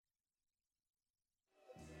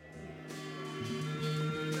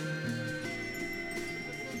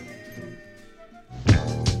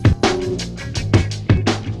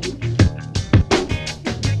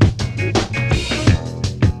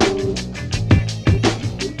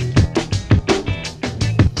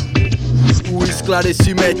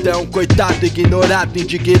esclarecimento é um coitado ignorado,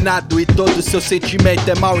 indignado, e todo seu sentimento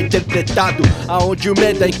é mal interpretado. Aonde o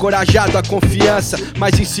medo é encorajado, a confiança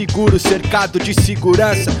mais inseguro, cercado de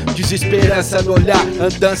segurança. Desesperança no olhar,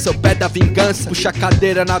 andança, o pé da vingança. Puxa a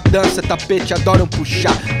cadeira na dança, tapete adoram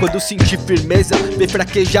puxar. Quando sentir firmeza, vê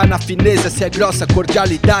fraquejar na fineza. Se é grossa,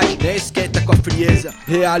 cordialidade, nem esquenta com a frieza.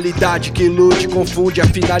 Realidade que ilude, confunde a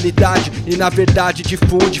finalidade, e na verdade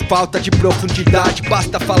difunde falta de profundidade.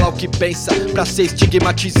 Basta falar o que pensa pra ser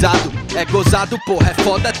estigmatizado. É gozado, porra, é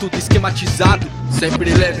foda, é tudo esquematizado. Sempre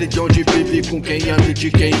lembre de onde vive, com quem anda e de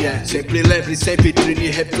quem é. Sempre lembre, sem vitrine,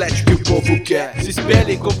 reflete o que o povo quer. Se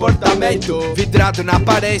espelha em comportamento, vidrado na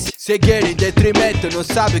aparência. Cegueira em detrimento, não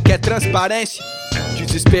sabe o que é transparência.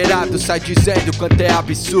 Desesperado sai dizendo quanto é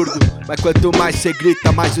absurdo, mas quanto mais cê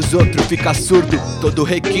grita, mais os outros ficam surdo. Todo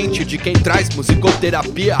requinte de quem traz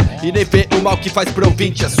musicoterapia e nem vê o mal que faz pro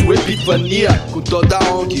ouvinte a sua epifania. Com toda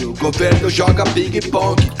a ONG, o governo joga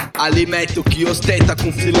ping-pong, alimento que ostenta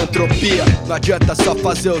com filantropia. Não adianta só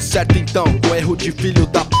fazer o certo então, com erro de filho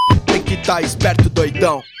da p, tem que tá esperto,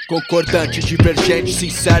 doidão. Concordante, divergente,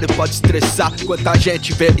 sincero, pode estressar. Quanta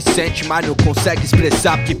gente vê e sente, mas não consegue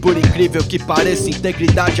expressar. Porque por incrível que pareça,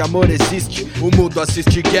 integridade, amor existe. O mundo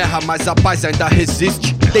assiste guerra, mas a paz ainda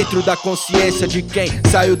resiste. Dentro da consciência de quem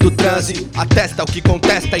saiu do transe, atesta o que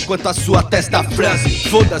contesta enquanto a sua testa franze.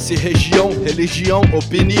 Foda-se região, religião,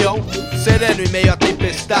 opinião. Sereno em meio à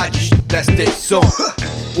tempestade, Prestensom.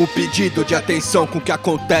 Um pedido de atenção com o que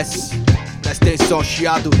acontece. Prestenção,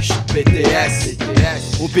 chiado, PTS.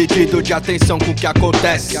 Um pedido de atenção com o que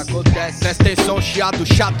acontece. Prestenção, chiado,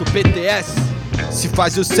 chato, PTS. Se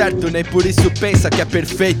faz o certo, nem por isso pensa que é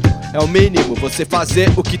perfeito. É o mínimo você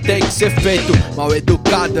fazer o que tem que ser feito. Mal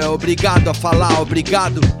educado é obrigado a falar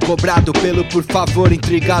obrigado. Cobrado pelo por favor,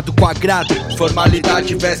 intrigado com agrado.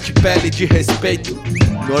 Formalidade veste pele de respeito.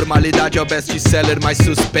 Normalidade é o best-seller mais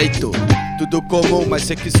suspeito. Tudo comum, mas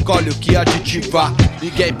cê que escolhe o que aditivar.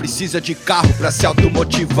 Ninguém precisa de carro pra se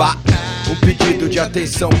automotivar. Um pedido de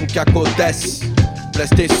atenção com o que acontece.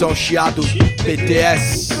 Prestenção, chiado,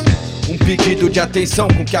 PTS. Um pedido de atenção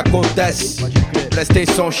com o que acontece.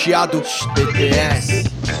 Prestenção, chiado, PTS.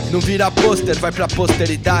 Não vira pôster, vai pra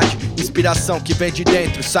posteridade. Inspiração que vem de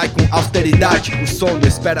dentro, sai com austeridade. O som não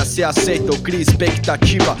espera ser aceito ou cria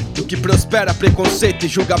expectativa. Do que prospera preconceito e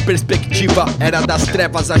julga perspectiva. Era das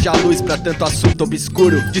trevas, haja luz pra tanto assunto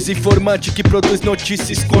obscuro. Desinformante que produz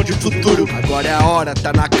notícia, esconde o futuro. Agora é a hora,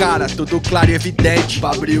 tá na cara, tudo claro e evidente. Pra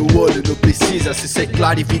abrir o olho não precisa se ser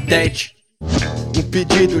claro e evidente. Um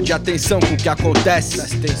pedido de atenção com o que acontece.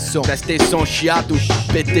 Prestenção, chiado,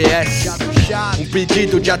 PTS. Um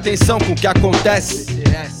pedido de atenção com o que acontece.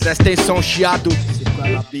 Prestenção, chiado,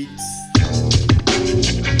 Sequela Beats.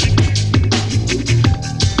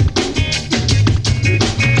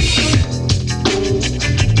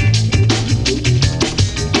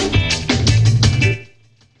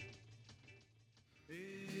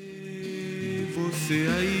 Você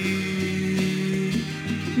aí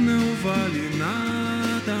não vale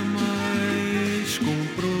nada mais,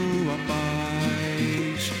 comprou a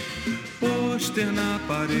paz, pôster na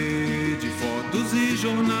parede, fotos e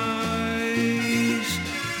jornais.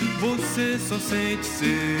 Você só sente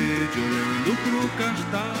sede olhando pro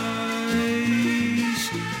cartaz.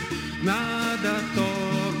 Nada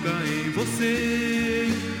toca em você,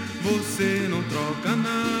 você não troca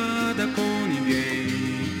nada com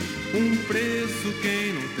ninguém. Um preço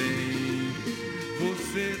quem não tem,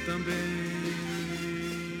 você também.